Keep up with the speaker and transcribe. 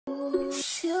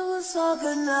was all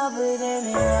good now, but it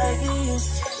ain't like it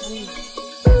used to be.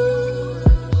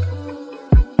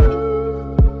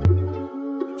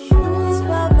 You was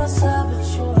by my side, but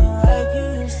you ain't like you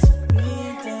used to be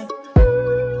then.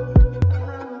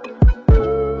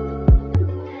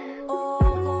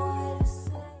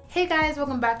 Hey guys,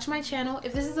 welcome back to my channel.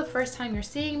 If this is the first time you're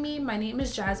seeing me, my name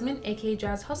is Jasmine, aka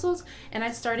Jazz Hustles, and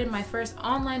I started my first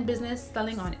online business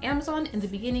selling on Amazon in the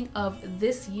beginning of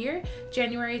this year,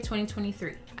 January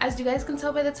 2023. As you guys can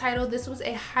tell by the title, this was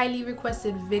a highly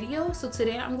requested video, so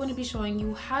today I'm going to be showing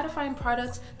you how to find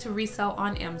products to resell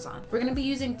on Amazon. We're going to be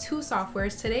using two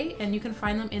softwares today, and you can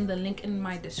find them in the link in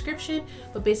my description,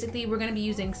 but basically we're going to be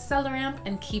using SellerAmp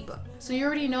and Keepa. So you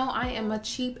already know I am a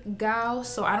cheap gal,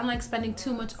 so I don't like spending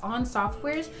too much on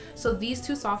softwares, so these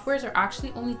two softwares are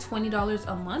actually only $20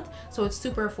 a month, so it's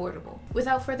super affordable.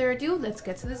 Without further ado, let's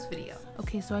get to this video.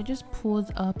 Okay, so I just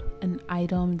pulled up an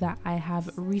item that I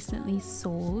have recently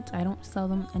sold. I don't sell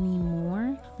them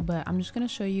anymore, but I'm just gonna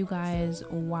show you guys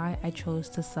why I chose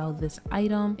to sell this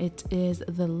item. It is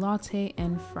the latte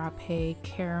and frappe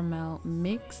caramel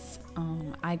mix.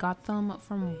 I got them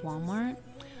from Walmart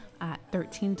at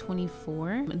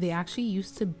 $13.24. They actually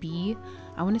used to be,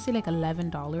 I want to say like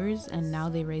 $11, and now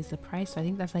they raised the price, so I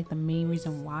think that's like the main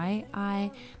reason why I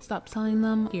stopped selling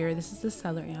them. Here, this is the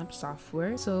SellerAmp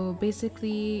software. So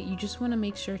basically you just want to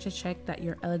make sure to check that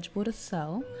you're eligible to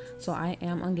sell. So I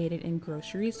am ungated in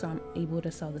groceries, so I'm able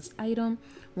to sell this item.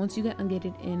 Once you get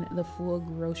ungated in the full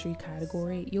grocery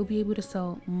category, you'll be able to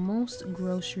sell most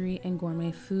grocery and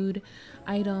gourmet food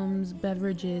items,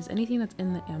 beverages, anything that's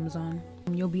in the Amazon,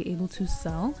 you'll be able to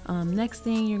sell. Next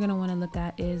thing you're going to want to look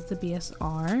at is the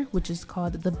BSR, which is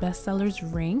called the bestsellers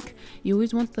rank. You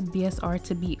always want the BSR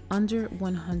to be under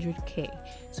 100k.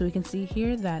 So we can see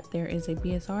here that there is a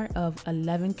BSR of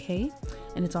 11k,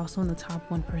 and it's also in the top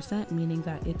 1%, meaning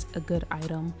that it's a good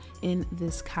item in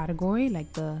this category,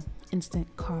 like the instant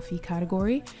coffee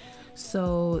category.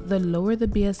 So the lower the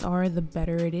BSR, the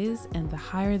better it is, and the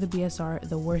higher the BSR,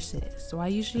 the worse it is. So I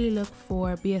usually look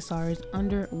for BSRs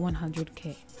under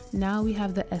 100k. Now we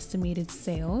have the estimated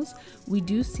sales. We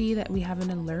do see that we have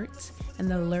an alert, and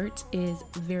the alert is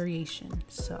variation.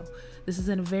 So this is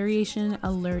a variation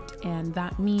alert, and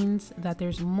that means that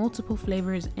there's multiple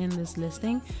flavors in this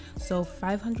listing. So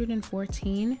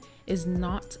 514 is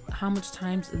not how much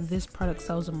times this product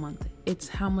sells a month. It's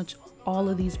how much all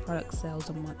of these products sells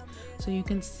a month. So you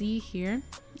can see here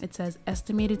it says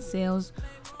estimated sales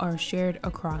are shared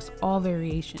across all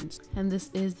variations, and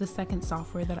this is the second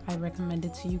software that I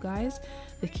recommended to you guys,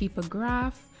 the Keepa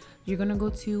graph. You're gonna go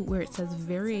to where it says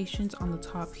variations on the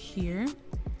top here,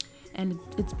 and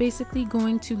it's basically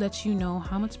going to let you know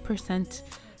how much percent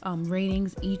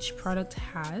ratings each product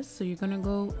has. So you're gonna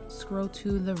go scroll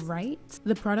to the right.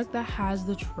 The product that has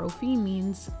the trophy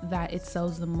means that it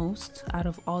sells the most out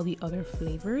of all the other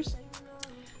flavors.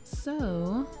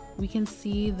 So we can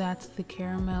see that the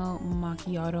caramel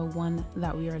macchiato one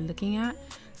that we are looking at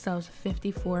sells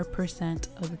 54%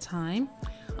 of the time.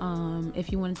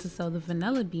 If you wanted to sell the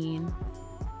vanilla bean,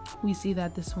 we see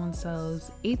that this one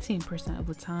sells 18% of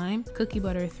the time, cookie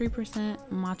butter 3%,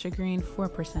 matcha green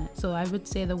 4%. So I would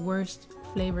say the worst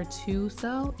flavor to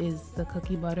sell is the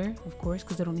cookie butter, of course,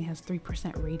 because it only has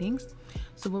 3% ratings.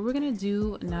 So what we're gonna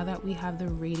do now that we have the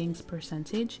ratings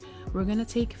percentage, we're gonna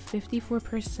take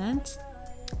 54%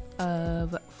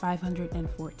 of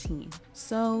 514.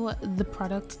 So the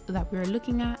product that we're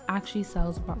looking at actually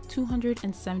sells about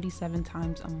 277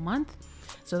 times a month.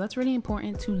 So that's really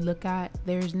important to look at.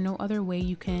 There's no other way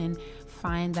you can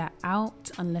find that out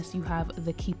unless you have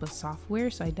the Keepa software,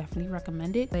 so I definitely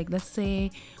recommend it. Like, let's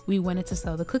say we wanted to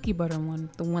sell the cookie butter one,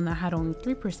 the one that had only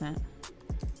 3%.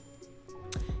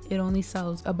 It only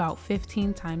sells about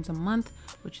 15 times a month,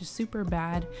 which is super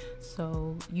bad.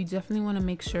 So you definitely want to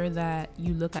make sure that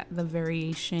you look at the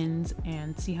variations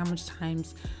and see how much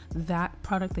times that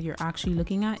product that you're actually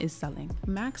looking at is selling.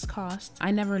 Max cost,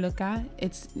 I never look at.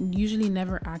 It's usually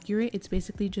never accurate. It's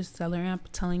basically just SellerAmp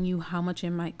telling you how much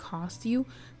it might cost you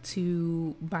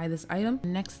to buy this item.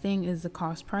 Next thing is the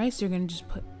cost price. You're going to just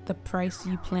put the price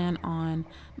you plan on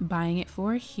buying it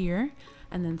for here.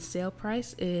 And then sale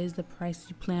price is the price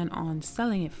you plan on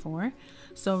selling it for.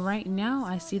 So right now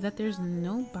I see that there's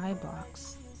no buy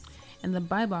box. And the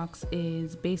buy box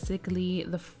is basically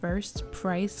the first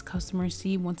price customers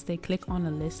see once they click on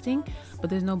a listing, but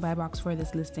there's no buy box for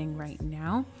this listing right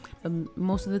now. But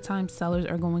most of the time sellers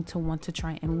are going to want to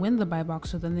try and win the buy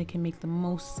box so then they can make the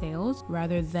most sales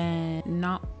rather than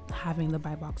not having the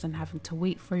buy box and having to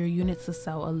wait for your units to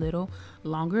sell a little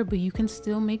longer, but you can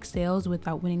still make sales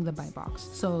without winning the buy box.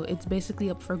 So it's basically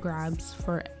up for grabs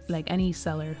for like any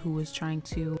seller who is trying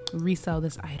to resell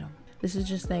this item. This is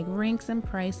just like ranks and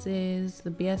prices.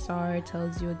 The BSR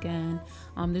tells you again,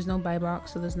 there's no buy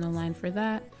box, so there's no line for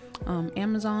that.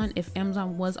 Amazon, if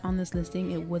Amazon was on this listing,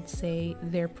 it would say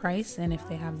their price, and if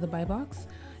they have the buy box,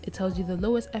 it tells you the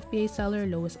lowest FBA seller,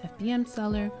 lowest FBM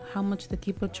seller, how much the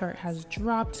Keepa chart has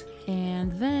dropped.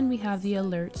 And then we have the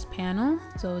alerts panel.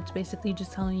 So it's basically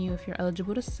just telling you if you're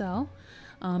eligible to sell.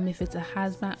 If it's a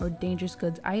hazmat or dangerous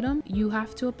goods item, you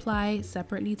have to apply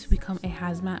separately to become a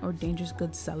hazmat or dangerous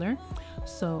goods seller.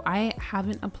 So I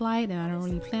haven't applied and I don't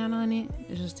really plan on it.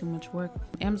 It's just too much work.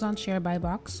 Amazon share buy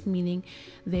box, meaning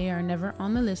they are never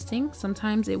on the listing.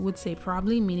 Sometimes it would say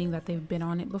probably, meaning that they've been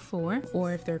on it before,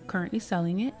 or if they're currently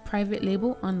selling it. Private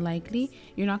label, unlikely.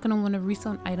 You're not going to want to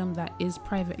resell an item that is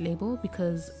private label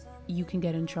because you can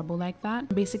get in trouble like that.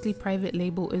 Basically, private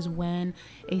label is when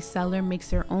a seller makes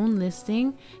their own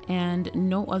listing and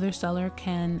no other seller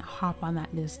can hop on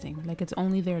that listing. Like, it's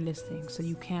only their listing, so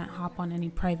you can't hop on any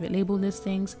private label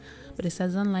listings. But it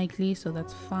says unlikely, so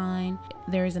that's fine.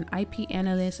 There is an IP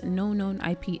analyst, no known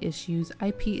IP issues.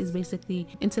 IP is basically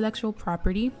intellectual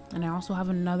property, and I also have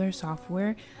another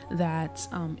software that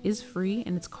is free,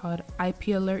 and it's called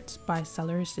IP Alerts by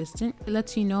Seller Assistant. It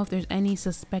lets you know if there's any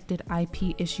suspected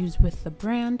IP issues with the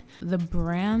brand. The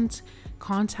brand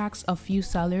contacts a few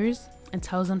sellers and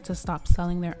tells them to stop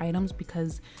selling their items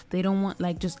because they don't want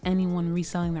like just anyone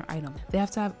reselling their item. They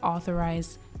have to have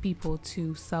authorized people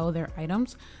to sell their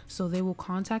items, so they will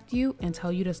contact you and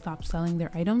tell you to stop selling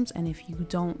their items. And if you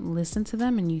don't listen to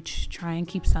them and you try and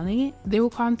keep selling it, they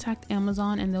will contact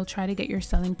Amazon and they'll try to get your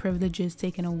selling privileges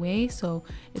taken away. So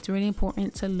it's really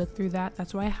important to look through that.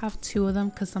 That's why I have two of them,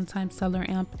 because sometimes Seller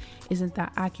Amp isn't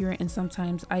that accurate and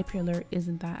sometimes IP Alert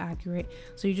isn't that accurate.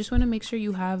 So you just want to make sure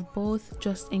you have both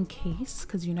just in case,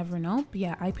 because you never know. But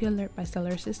yeah, IP Alert by Seller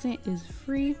Assistant is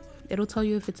free. It'll tell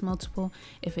you if it's multiple.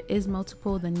 If it is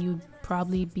multiple, then you'd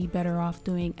probably be better off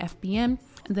doing FBM.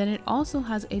 And then it also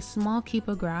has a small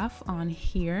Keepa graph on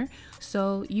here.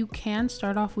 So you can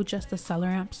start off with just the Seller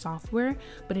Amp software,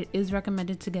 but it is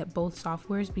recommended to get both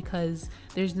softwares because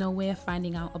there's no way of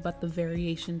finding out about the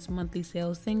variations monthly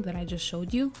sales thing that I just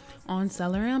showed you on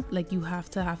Seller Amp. Like, you have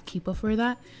to have Keepa for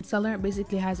that. Seller Amp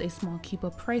basically has a small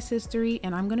Keepa price history,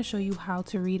 and I'm going to show you how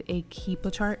to read a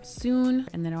Keepa chart soon.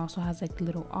 And then it also has like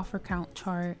little offer count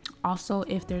chart. Also,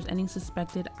 if there's any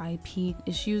suspected IP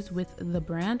issues with the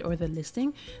brand or the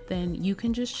listing, then you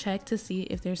can just check to see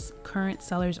if there's current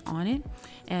sellers on it.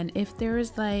 And if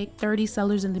there's like 30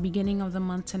 sellers in the beginning of the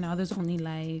month to now there's only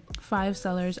like 5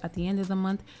 sellers at the end of the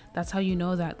month, that's how you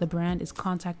know that the brand is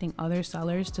contacting other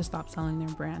sellers to stop selling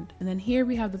their brand. And then here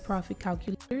we have the profit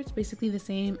calculator. It's basically the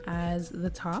same as the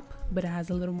top, but it has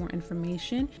a little more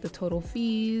information: the total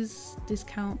fees,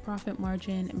 discount, profit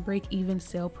margin, break even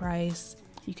sale price.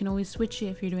 You can always switch it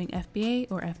if you're doing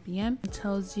FBA or FBM. It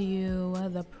tells you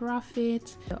the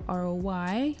profit, the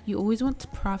ROI. You always want to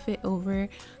profit over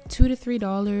 $2 to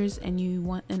 $3, and you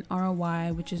want an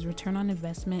ROI, which is return on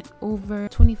investment, over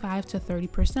 25 to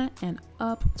 30% and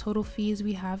up. Total fees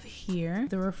we have here: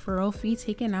 the referral fee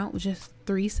taken out, which is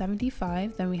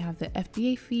 $3.75. Then we have the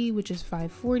FBA fee, which is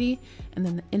 $5.40, and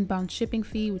then the inbound shipping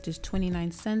fee, which is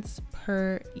 29 cents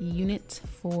per unit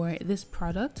for this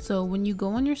product. So when you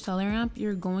go on your Seller Amp,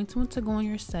 you're going to want to go on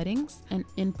your settings and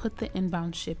input the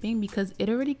inbound shipping, because it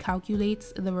already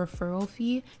calculates the referral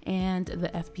fee and the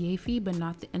FBA fee, but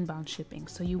not the inbound shipping.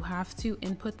 So you have to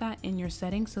input that in your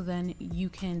settings, so then you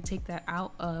can take that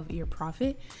out of your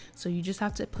profit. So you just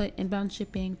have to put inbound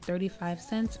shipping 35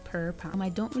 cents per pound. I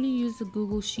don't really use the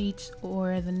Google Sheets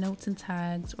or the notes and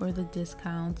tags or the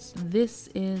discounts. This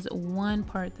is one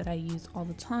part that I use all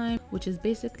the time, which is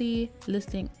basically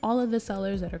listing all of the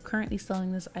sellers that are currently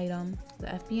selling this item, the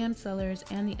FBM sellers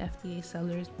and the FBA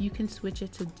sellers. You can switch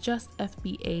it to just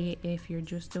FBA if you're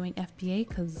just doing FBA,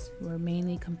 because we're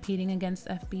mainly competing against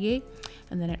FBA.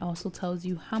 And then it also tells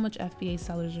you how much FBA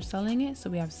sellers are selling it. So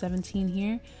we have 17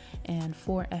 here and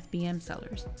 4 FBM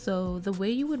sellers. So the way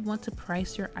you would want to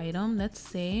price your item, let's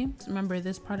say, remember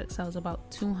this product sells about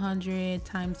 200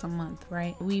 times a month,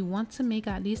 right? We want to make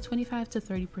at least 25 to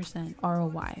 30%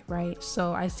 ROI, right?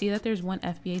 So I see that there's one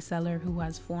FBA seller who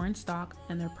has 4 in stock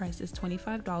and their price is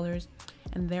 $25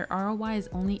 and their ROI is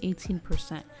only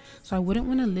 18%. So I wouldn't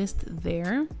want to list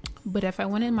there. But if I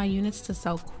wanted my units to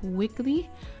sell quickly,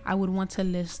 I would want to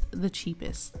list the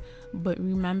cheapest. But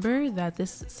remember that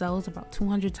this sells about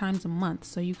 200 times a month,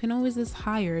 so you can always list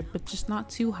higher, but just not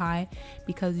too high,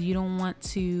 because you don't want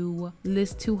to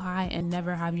list too high and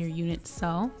never have your units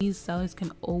sell. These sellers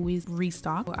can always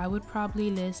restock. So I would probably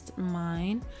list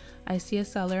mine. I see a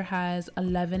seller has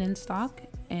 11 in stock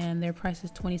and their price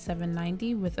is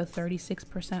 $27.90 with a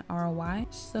 36% ROI.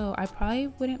 So I probably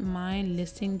wouldn't mind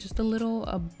listing just a little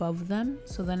above them,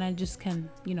 so then I just can,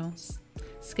 you know,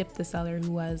 skip the seller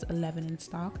who has 11 in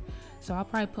stock. So I'll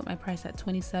probably put my price at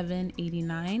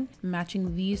 $27.89,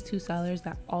 matching these two sellers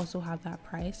that also have that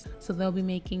price. So they'll be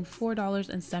making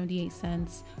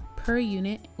 $4.78 per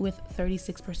unit with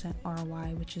 36%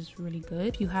 ROI, which is really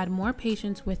good. If you had more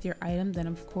patience with your item, then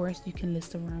of course you can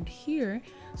list around here.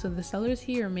 So the sellers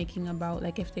here are making about,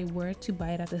 like, if they were to buy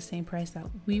it at the same price that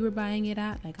we were buying it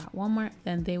at, like at Walmart,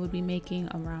 then they would be making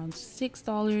around $6,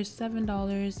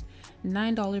 $7,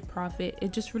 $9 profit.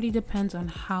 It just really depends on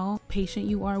how patient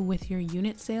you are with your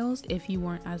unit sales. If you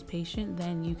weren't as patient,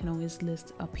 then you can always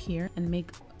list up here and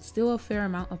make still a fair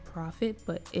amount of profit.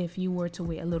 But if you were to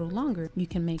wait a little longer, you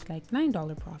can make like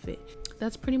 $9 profit.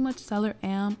 That's pretty much Seller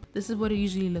Amp. This is what it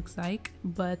usually looks like.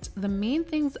 But the main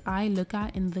things I look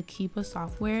at in the Keepa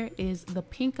software is the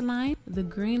pink line, the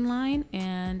green line,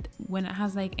 and when it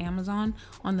has like Amazon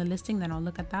on the listing, then I'll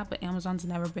look at that. But Amazon's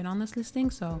never been on this listing,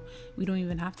 so we don't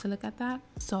even have to look at that.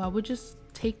 So I would just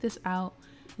take this out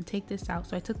and take this out.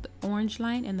 So I took the orange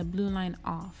line and the blue line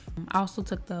off. I also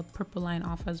took the purple line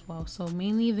off as well. So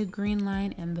mainly the green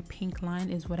line and the pink line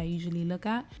is what I usually look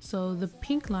at. So the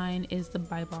pink line is the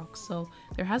buy box. So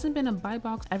there hasn't been a buy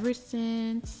box ever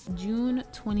since June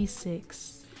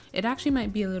 26. It actually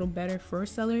might be a little better for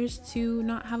sellers to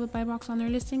not have a buy box on their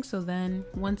listing. So then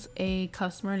once a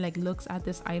customer like looks at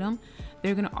this item,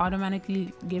 they're gonna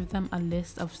automatically give them a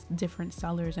list of different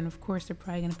sellers, and of course they're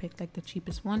probably gonna pick like the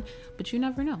cheapest one, but you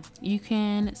never know. You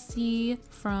can see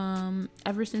from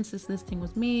ever since this listing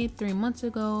was made, 3 months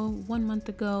ago, 1 month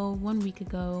ago, 1 week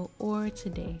ago, or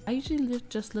today. I usually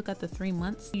just look at the 3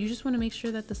 months. You just want to make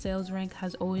sure that the sales rank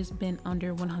has always been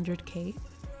under 100K.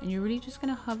 And you're really just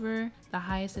gonna hover. The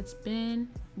highest it's been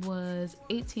was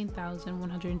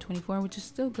 18,124, which is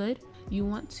still good. You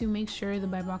want to make sure the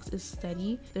buy box is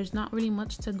steady. There's not really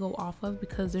much to go off of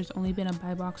because there's only been a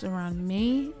buy box around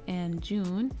May and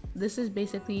June. This is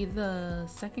basically the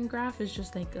second graph is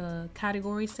just like a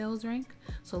category sales rank.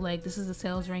 So like this is the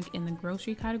sales rank in the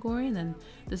grocery category, and then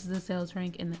this is the sales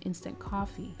rank in the instant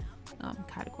coffee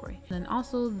category. And then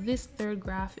also this third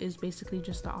graph is basically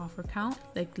just the offer count.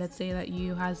 Like let's say that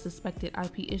you had suspected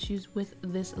IP issues with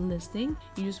this listing.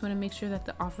 You just want to make sure that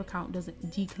the offer count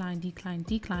doesn't decline,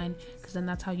 because then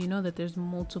that's how you know that there's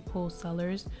multiple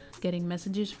sellers getting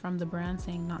messages from the brand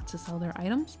saying not to sell their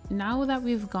items. Now that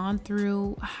we've gone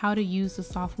through how to use the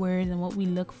softwares and what we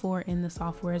look for in the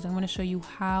softwares, I want to show you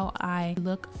how I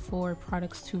look for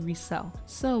products to resell.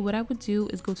 So what I would do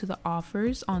is go to the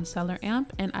offers on Seller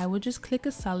Amp, and I would just click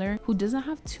a seller who doesn't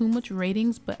have too much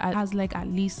ratings but has like at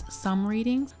least some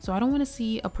ratings. So I don't want to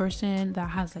see a person that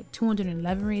has like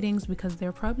 211 ratings because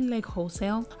they're probably like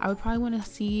wholesale. I would probably want to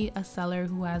see a seller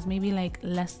who has maybe like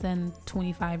less than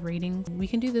 25 ratings. We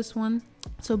can do this one.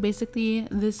 So basically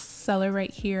this seller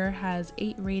right here has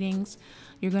 8 ratings.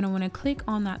 You're going to want to click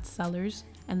on that sellers,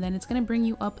 and then it's going to bring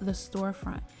you up the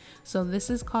storefront. So this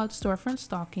is called storefront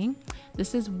stalking.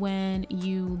 This is when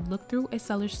you look through a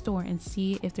seller's store and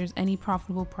see if there's any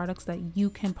profitable products that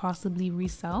you can possibly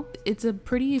resell. It's a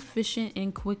pretty efficient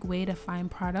and quick way to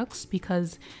find products,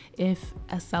 because if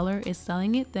a seller is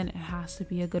selling it, then it has to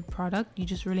be a good product. You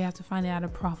just really have to find it at a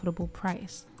profitable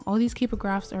price. All these Keepa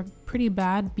graphs are pretty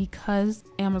bad because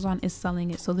Amazon is selling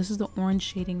it. So this is the orange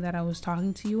shading that I was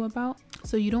talking to you about.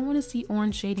 So you don't want to see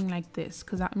orange shading like this,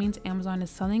 because that means Amazon is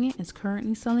selling it, is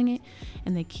currently selling it,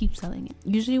 and they keep selling it.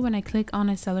 Usually when I click on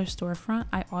a seller storefront,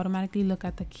 I automatically look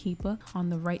at the Keepa on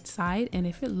the right side, and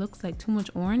if it looks like too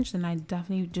much orange, then I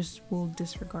definitely just will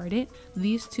disregard it.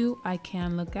 These two I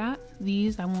can look at,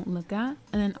 these I won't look at.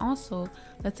 And then also,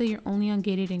 let's say you're only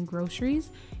ungated in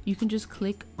groceries, you can just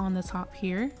click on the top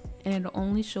here and it'll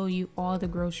only show you all the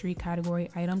grocery category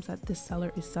items that this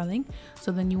seller is selling.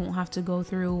 So then you won't have to go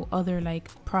through other like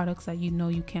products that you know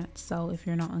you can't sell if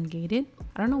you're not ungated.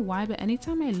 I don't know why, but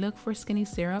anytime I look for skinny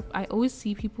syrup, I always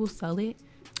see people sell it,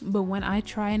 but when I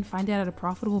try and find it at a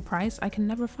profitable price, I can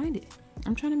never find it.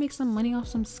 I'm trying to make some money off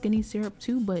some skinny syrup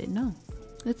too, but no.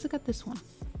 Let's look at this one.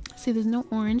 See, there's no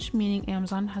orange, meaning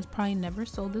Amazon has probably never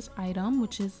sold this item,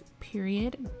 which is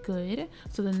period good.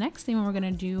 So the next thing we're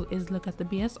gonna do is look at the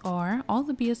BSR. All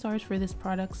the BSRs for this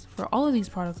products, for all of these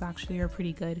products actually, are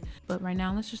pretty good. But right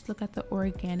now, let's just look at the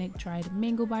organic dried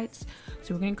mango bites.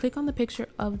 So we're gonna click on the picture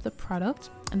of the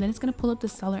product, and then it's gonna pull up the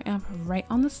seller amp right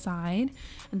on the side.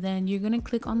 And then you're gonna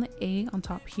click on the A on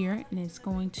top here, and it's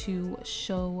going to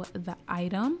show the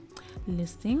item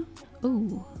listing.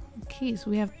 Oh, okay, so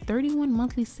we have 31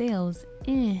 monthly sales.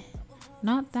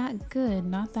 Not that good,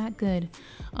 not that good.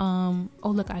 Oh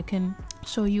look, I can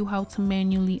show you how to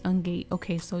manually ungate.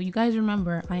 Okay, so you guys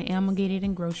remember I am ungated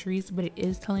in groceries, but it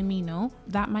is telling me no.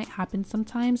 That might happen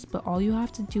sometimes, but all you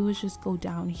have to do is just go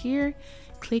down here,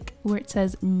 click where it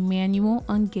says manual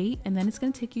ungate, and then it's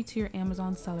going to take you to your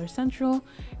Amazon Seller Central,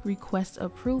 request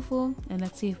approval, and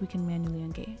let's see if we can manually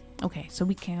ungate. Okay, so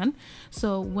we can.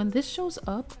 So when this shows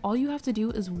up, all you have to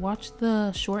do is watch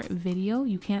the short video.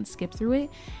 You can't skip through it,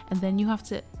 and then you have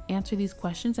to answer these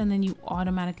questions, and then you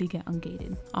automatically get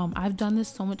ungated. I've done this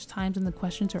so much times and the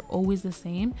questions are always the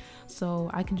same, so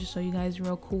I can just show you guys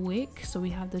real quick. So we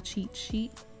have the cheat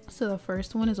sheet. So the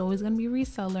first one is always going to be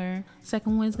reseller.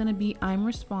 Second one is going to be I'm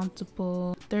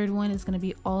responsible. Third one is going to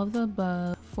be all of the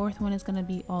above. Fourth one is going to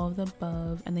be all of the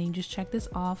above. And then you just check this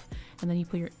off, and then you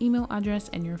put your email address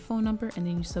and your phone number, and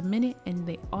then you submit it, and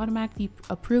they automatically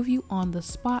approve you on the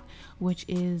spot, which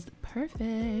is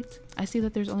perfect. I see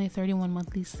that there's only 31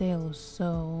 monthly sales,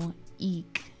 so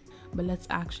eek. But let's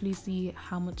actually see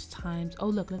how much times. Oh,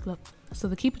 look. So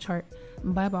the Keepa chart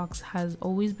buy box has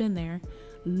always been there.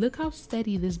 Look how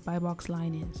steady this buy box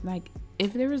line is. Like,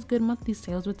 if there is good monthly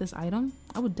sales with this item,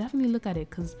 I would definitely look at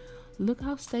it, because look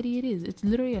how steady it is. It's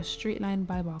literally a straight line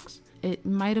buy box. It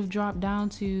might have dropped down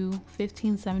to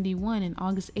 1571 in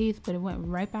August 8th, but it went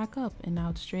right back up, and now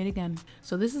it's straight again.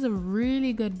 So this is a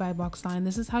really good buy box line.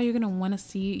 This is how you're gonna want to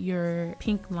see your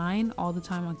pink line all the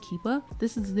time on Keepa.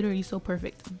 This is literally so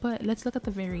perfect. But let's look at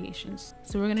the variations.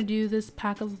 So we're gonna do this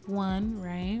pack of one,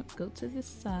 right? Go to this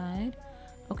side.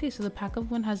 Okay, so the pack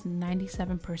of one has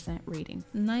 97% rating.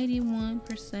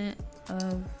 91%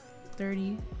 of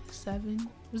 37.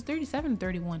 It was 37,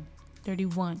 31.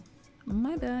 31.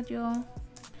 My bad, y'all.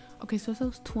 Okay, so it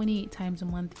was 28 times a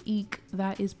month. Eek,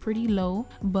 that is pretty low.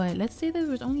 But let's say there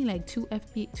was only like 2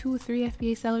 or 3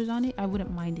 FBA sellers on it. I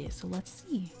wouldn't mind it. So let's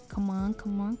see. Come on.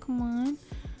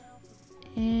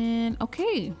 And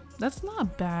okay, that's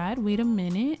not bad. Wait a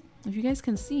minute. If you guys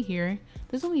can see here,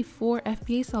 there's only 4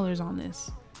 FBA sellers on this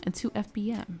and 2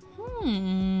 FBM.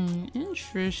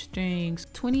 Interesting.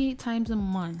 28 times a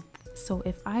month. So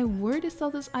if I were to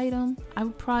sell this item, I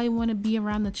would probably want to be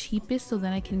around the cheapest, so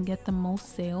then I can get the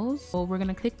most sales. So we're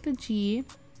gonna click the G,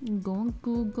 go on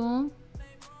Google.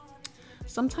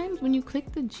 Sometimes when you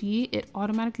click the G, it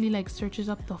automatically like searches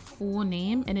up the full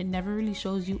name, and it never really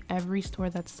shows you every store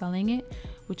that's selling it,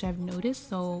 which I've noticed.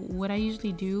 So what I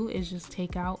usually do is just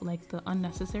take out like the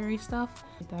unnecessary stuff.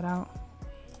 Take that out.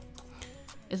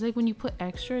 It's like when you put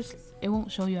extras, it won't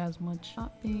show you as much.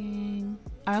 Shopping.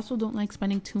 I also don't like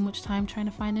spending too much time trying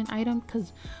to find an item,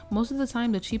 because most of the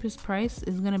time the cheapest price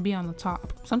is gonna be on the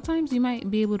top. Sometimes you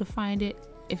might be able to find it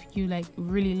if you like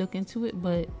really look into it,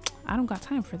 but I don't got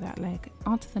time for that. Like,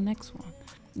 on to the next one.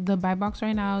 The buy box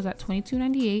right now is at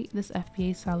 $22.98. This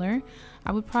FBA seller,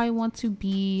 I would probably want to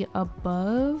be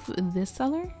above this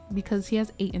seller because he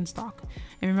has 8 in stock,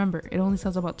 and remember, it only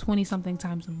sells about 20 something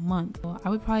times a month. So I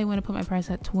would probably want to put my price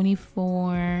at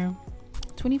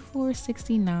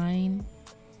 $24.69.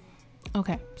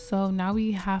 Okay, so now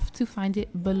we have to find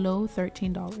it below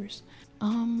 $13.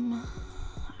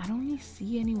 I don't really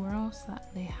see anywhere else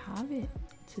that they have it,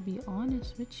 to be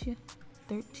honest with you.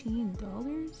 $13?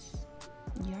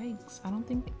 Yikes, I don't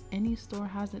think any store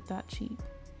has it that cheap.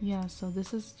 Yeah, so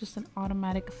this is just an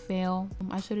automatic fail.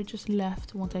 I should have just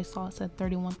left once I saw it said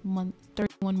 31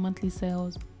 monthly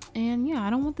sales. And yeah, I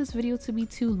don't want this video to be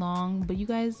too long, but you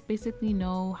guys basically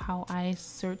know how I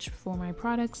search for my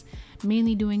products,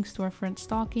 mainly doing storefront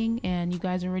stalking, and you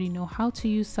guys already know how to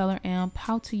use Seller Amp,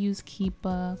 how to use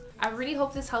Keepa. I really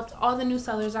hope this helped all the new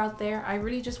sellers out there. I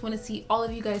really just want to see all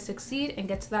of you guys succeed and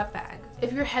get to that bag.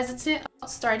 If you're hesitant about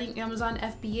starting Amazon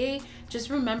FBA, just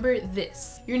remember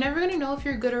this: you're never going to know if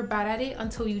you're good or bad at it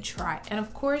until you try. And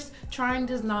of course, trying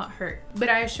does not hurt. But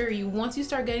I assure you, once you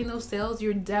start getting those sales,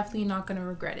 you're definitely not going to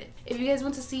regret it. If you guys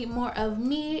want to see more of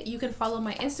me, you can follow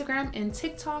my Instagram and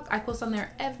TikTok. I post on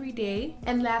there every day.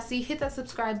 And lastly, hit that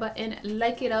subscribe button,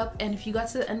 like it up, and if you got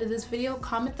to the end of this video,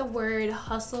 comment the word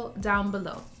hustle down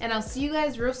below. And I'll see you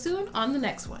guys real soon on the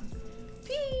next one.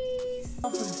 Peace!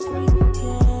 When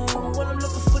I'm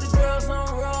looking for the girls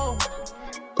on roll.